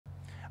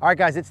All right,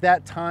 guys, it's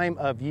that time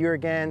of year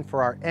again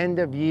for our end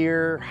of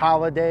year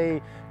holiday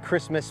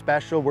Christmas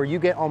special where you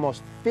get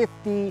almost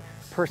 50%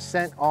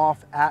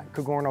 off at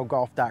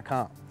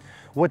cogornogolf.com.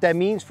 What that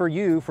means for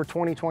you for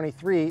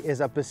 2023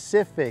 is a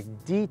specific,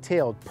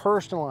 detailed,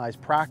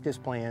 personalized practice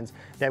plans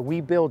that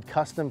we build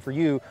custom for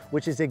you,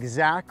 which is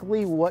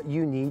exactly what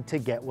you need to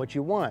get what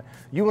you want.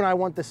 You and I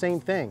want the same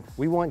thing.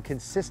 We want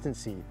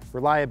consistency,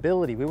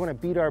 reliability. We want to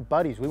beat our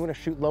buddies. We want to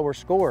shoot lower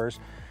scores.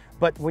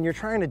 But when you're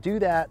trying to do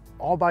that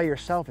all by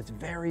yourself, it's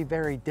very,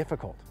 very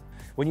difficult.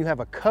 When you have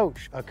a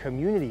coach, a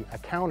community,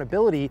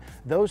 accountability,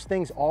 those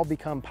things all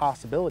become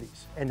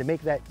possibilities. And to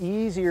make that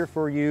easier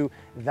for you,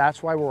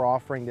 that's why we're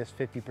offering this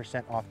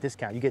 50% off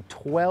discount. You get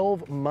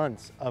 12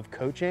 months of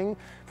coaching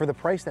for the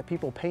price that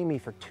people pay me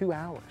for 2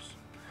 hours.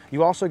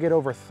 You also get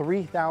over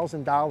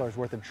 $3,000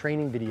 worth of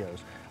training videos,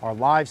 our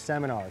live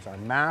seminars, our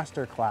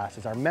master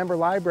classes, our member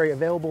library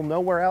available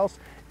nowhere else,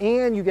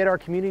 and you get our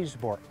community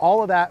support.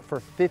 All of that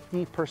for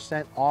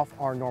 50% off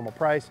our normal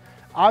price.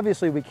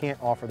 Obviously, we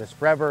can't offer this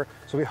forever,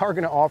 so we are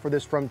going to offer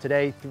this from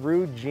today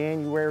through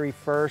January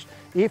 1st.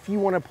 If you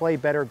want to play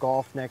better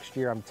golf next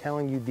year, I'm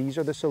telling you, these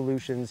are the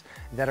solutions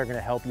that are going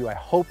to help you. I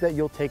hope that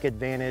you'll take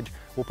advantage.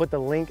 We'll put the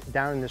link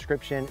down in the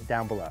description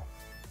down below.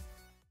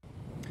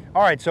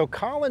 All right, so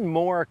Collin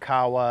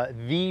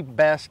Morikawa, the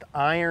best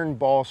iron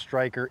ball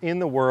striker in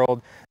the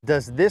world,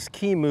 does this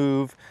key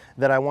move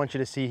that I want you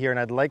to see here, and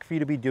I'd like for you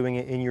to be doing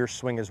it in your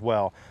swing as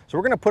well. So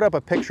we're gonna put up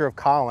a picture of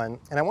Collin,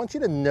 and I want you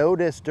to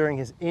notice during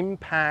his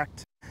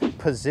impact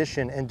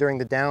position and during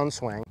the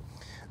downswing,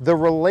 the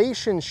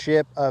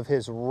relationship of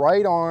his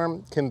right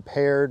arm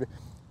compared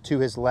to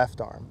his left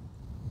arm.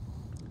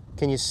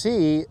 Can you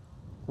see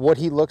what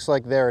he looks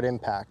like there at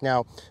impact?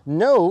 Now,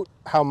 note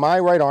how my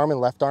right arm and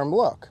left arm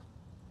look.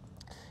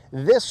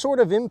 This sort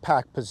of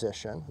impact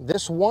position,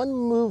 this one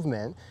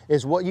movement,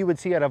 is what you would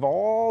see out of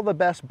all the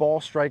best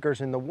ball strikers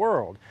in the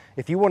world.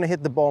 If you want to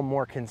hit the ball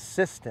more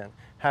consistent,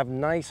 have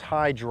nice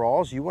high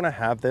draws, you want to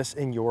have this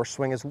in your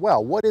swing as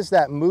well. What is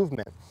that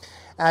movement?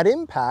 At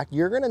impact,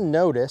 you're going to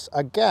notice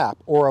a gap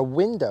or a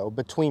window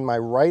between my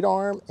right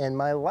arm and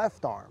my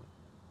left arm.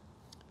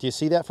 Do you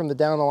see that from the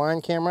down the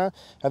line camera?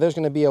 Now there's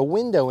going to be a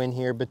window in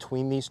here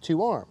between these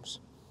two arms.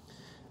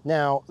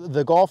 Now,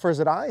 the golfers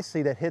that I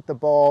see that hit the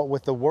ball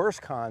with the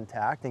worst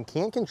contact and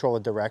can't control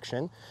the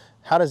direction,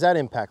 how does that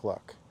impact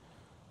look?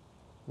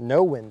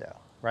 No window,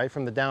 right,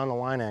 from the down the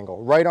line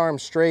angle. Right arm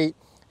straight,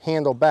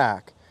 handle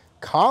back.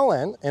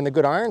 Collin and the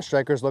good iron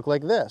strikers look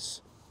like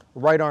this.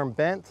 Right arm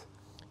bent,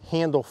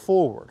 handle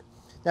forward.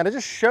 Now, to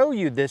just show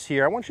you this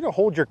here, I want you to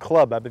hold your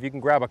club up, if you can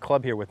grab a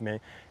club here with me,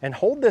 and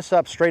hold this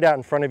up straight out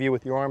in front of you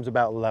with your arms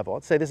about level.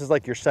 Let's say this is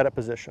like your setup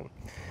position.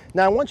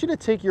 Now, I want you to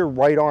take your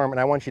right arm and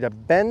I want you to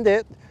bend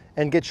it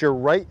and get your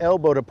right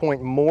elbow to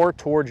point more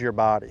towards your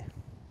body.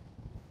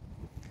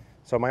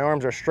 So my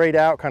arms are straight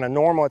out, kind of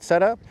normal at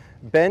setup.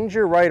 Bend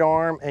your right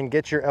arm and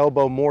get your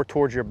elbow more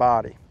towards your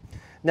body.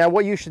 Now,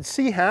 what you should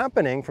see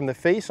happening from the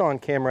face-on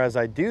camera as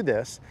I do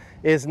this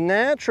is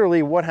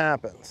naturally what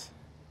happens.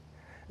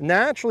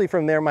 Naturally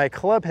from there, my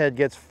club head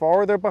gets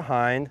farther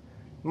behind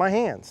my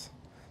hands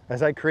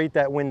as I create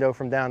that window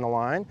from down the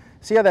line.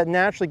 See how that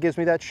naturally gives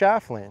me that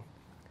shaft lean?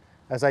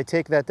 As I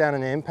take that down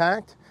in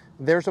impact,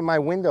 there's what my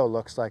window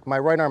looks like. My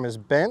right arm is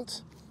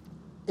bent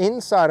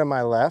inside of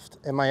my left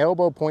and my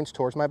elbow points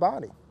towards my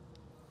body.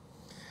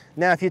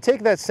 Now, if you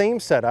take that same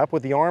setup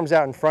with the arms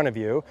out in front of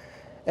you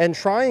and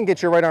try and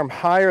get your right arm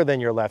higher than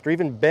your left, or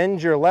even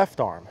bend your left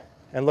arm,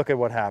 and look at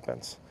what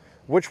happens.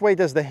 Which way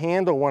does the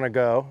handle want to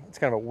go? It's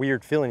kind of a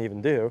weird feeling to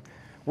even do.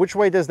 Which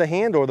way does the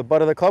handle or the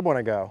butt of the club want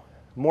to go?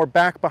 More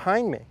back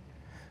behind me.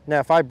 Now,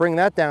 if I bring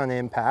that down to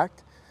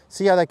impact,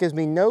 see how that gives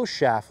me no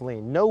shaft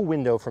lean, no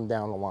window from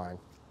down the line.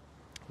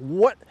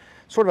 What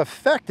sort of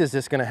effect is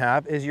this going to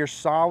have is your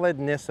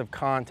solidness of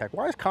contact.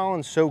 Why is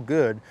Collin so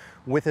good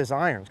with his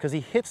irons? Because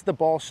he hits the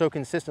ball so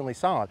consistently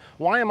solid.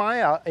 Why am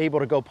I able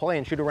to go play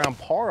and shoot around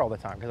par all the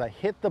time? Because I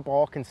hit the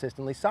ball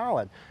consistently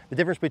solid. The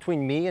difference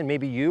between me and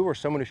maybe you or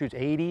someone who shoots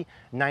 80,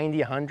 90,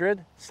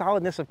 100,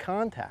 solidness of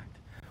contact.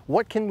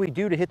 What can we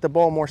do to hit the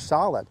ball more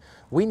solid?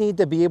 We need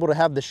to be able to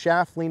have the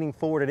shaft leaning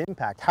forward at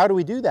impact. How do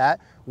we do that?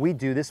 We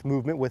do this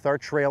movement with our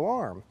trail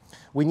arm.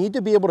 We need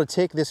to be able to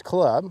take this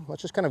club,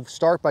 let's just kind of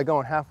start by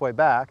going halfway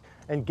back,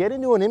 and get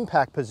into an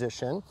impact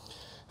position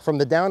from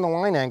the down the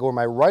line angle where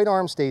my right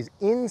arm stays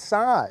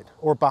inside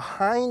or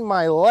behind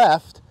my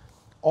left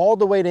all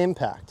the way to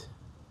impact.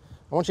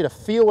 I want you to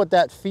feel what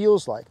that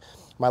feels like.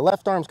 My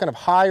left arm's kind of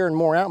higher and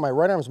more out. My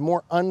right arm's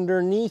more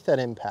underneath at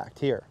impact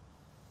here.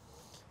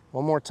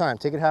 One more time,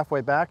 take it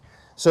halfway back.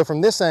 So from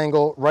this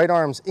angle, right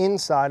arm's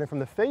inside, and from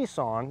the face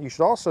on, you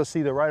should also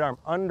see the right arm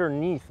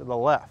underneath the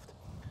left.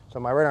 So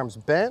my right arm's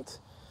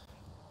bent,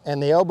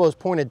 and the elbow's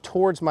pointed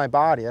towards my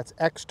body. That's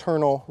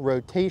external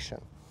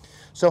rotation.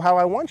 So how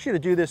I want you to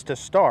do this to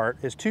start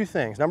is two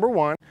things. Number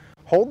one,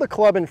 hold the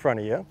club in front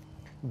of you,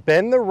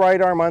 bend the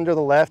right arm under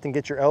the left and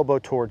get your elbow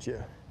towards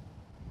you.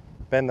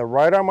 Bend the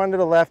right arm under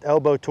the left,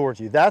 elbow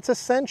towards you. That's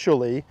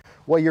essentially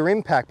what your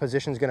impact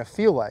position is going to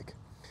feel like.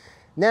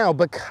 Now,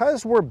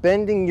 because we're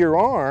bending your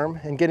arm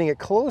and getting it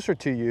closer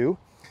to you,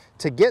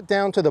 to get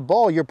down to the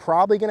ball, you're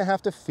probably gonna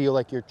have to feel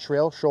like your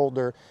trail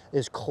shoulder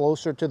is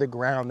closer to the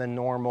ground than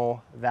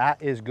normal.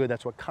 That is good.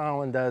 That's what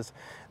Colin does.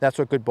 That's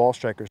what good ball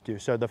strikers do.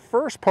 So the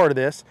first part of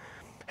this,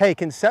 hey,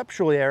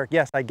 conceptually, Eric,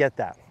 yes, I get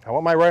that. I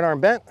want my right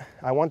arm bent.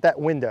 I want that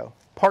window.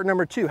 Part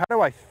number two, how do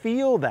I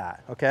feel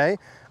that, okay?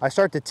 I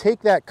start to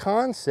take that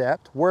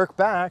concept, work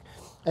back,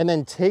 and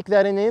then take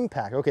that in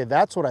impact. Okay,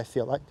 that's what I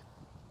feel like.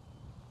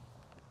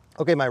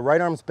 Okay, my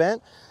right arm's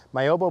bent.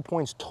 My elbow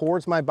points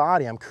towards my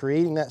body. I'm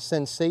creating that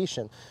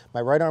sensation.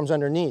 My right arm's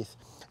underneath.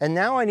 And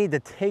now I need to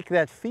take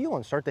that feel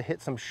and start to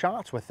hit some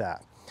shots with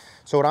that.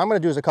 So what I'm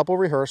gonna do is a couple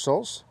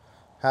rehearsals,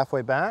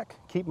 halfway back,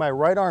 keep my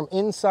right arm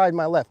inside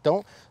my left.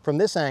 From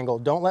this angle,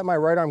 don't let my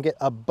right arm get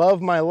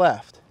above my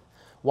left.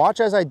 Watch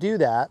as I do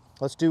that.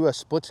 Let's do a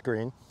split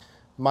screen.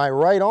 My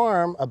right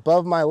arm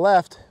above my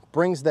left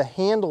brings the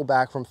handle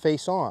back from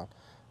face on.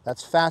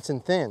 That's fats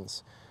and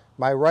thins.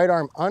 My right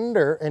arm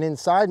under and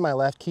inside my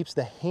left keeps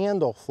the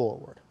handle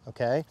forward,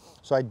 okay?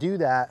 So I do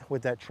that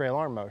with that trail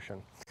arm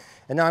motion.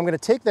 And now I'm gonna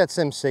take that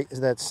same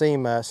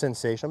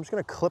sensation, I'm just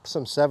gonna clip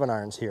some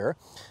 7-irons here,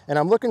 and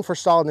I'm looking for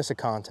solidness of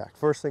contact.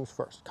 First things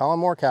first, Colin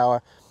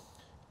Morikawa,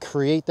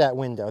 create that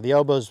window. The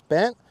elbow's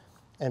bent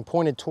and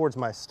pointed towards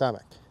my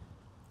stomach.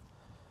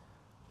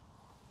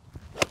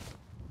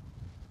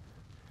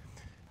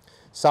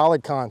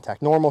 Solid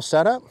contact, normal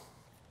setup,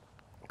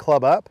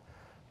 club up,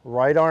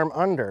 right arm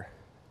under.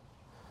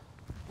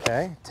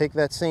 Okay, take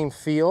that same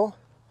feel,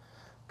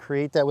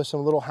 create that with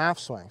some little half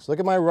swings. Look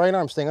at my right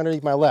arm staying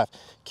underneath my left,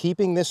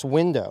 keeping this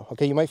window.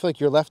 Okay, you might feel like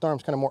your left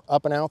arm's kind of more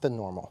up and out than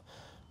normal.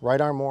 Right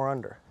arm more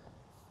under.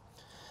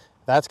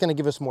 That's gonna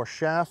give us more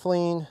shaft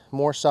lean,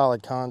 more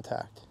solid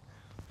contact.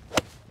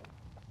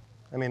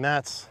 I mean,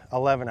 that's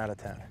 11 out of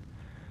 10.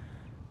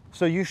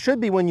 So you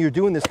should be, when you're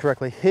doing this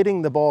correctly,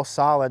 hitting the ball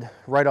solid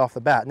right off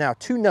the bat. Now,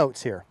 2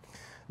 notes here.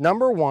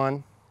 Number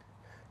one,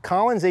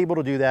 Colin's able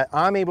to do that,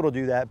 I'm able to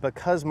do that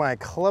because my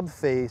club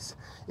face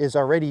is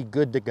already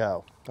good to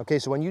go. Okay,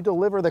 so when you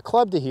deliver the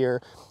club to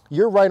here,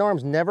 your right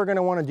arm's never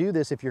gonna wanna do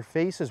this if your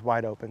face is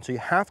wide open. So you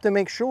have to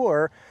make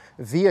sure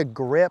via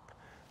grip,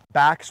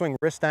 backswing,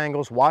 wrist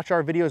angles, watch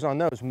our videos on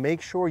those, make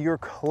sure your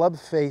club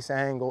face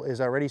angle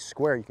is already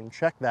square. You can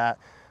check that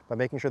by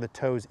making sure the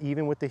toe's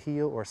even with the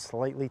heel or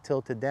slightly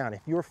tilted down.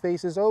 If your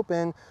face is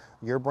open,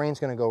 your brain's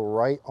gonna go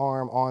right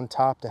arm on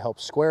top to help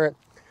square it.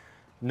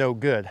 No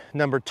good.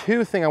 Number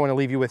 2 thing I want to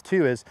leave you with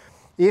too is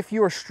if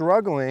you're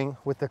struggling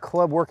with the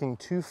club working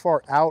too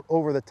far out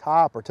over the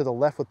top or to the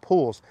left with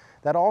pulls,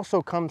 that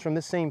also comes from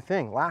the same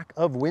thing, lack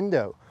of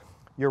window.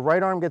 Your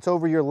right arm gets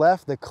over your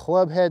left, the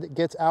club head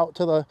gets out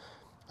to the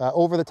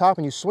over the top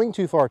and you swing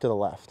too far to the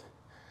left.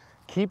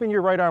 Keeping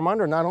your right arm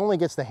under not only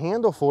gets the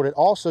handle forward, it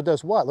also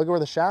does what? Look at where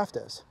the shaft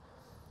is.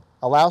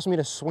 Allows me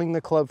to swing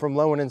the club from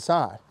low and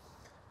inside.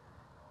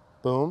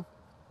 Boom.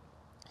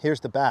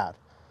 Here's the bad.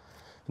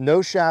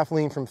 No shaft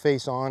lean from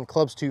face on,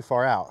 club's too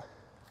far out.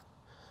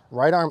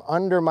 Right arm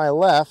under my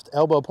left,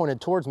 elbow pointed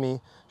towards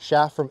me,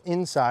 shaft from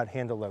inside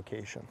handle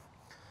location.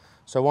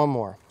 So one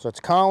more. So it's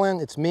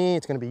Colin, it's me,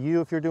 it's gonna be you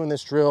if you're doing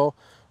this drill.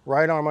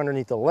 Right arm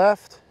underneath the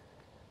left.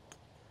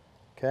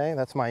 Okay,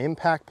 that's my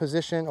impact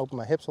position. Open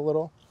my hips a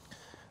little.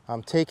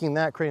 I'm taking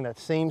that, creating that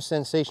same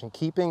sensation,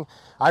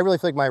 I really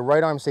feel like my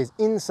right arm stays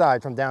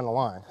inside from down the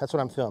line. That's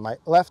what I'm feeling. My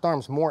left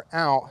arm's more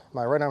out,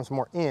 my right arm's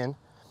more in,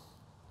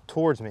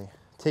 towards me.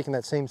 Taking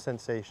that same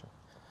sensation.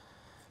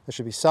 There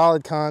should be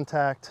solid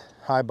contact,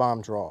 high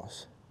bomb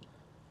draws.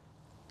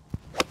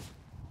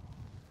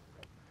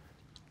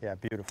 Yeah,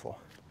 beautiful.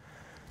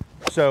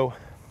 So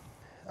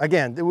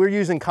again, we're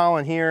using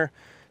Colin here.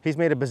 He's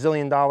made $1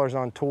 bazillion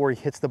on tour.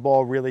 He hits the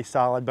ball really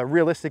solid, but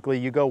realistically,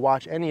 you go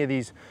watch any of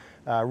these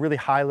really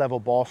high level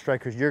ball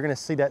strikers, you're gonna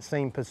see that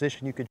same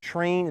position. You could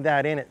train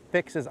that in, it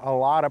fixes a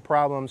lot of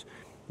problems.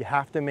 You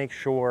have to make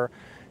sure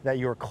that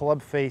your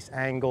club face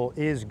angle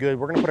is good.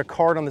 We're gonna put a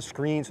card on the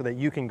screen so that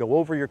you can go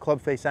over your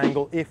club face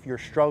angle if you're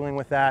struggling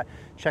with that.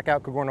 Check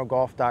out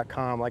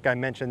CogornoGolf.com. Like I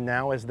mentioned,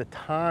 now is the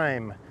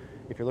time.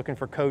 If you're looking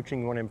for coaching,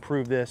 you wanna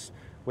improve this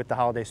with the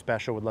holiday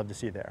special, would love to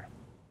see you there.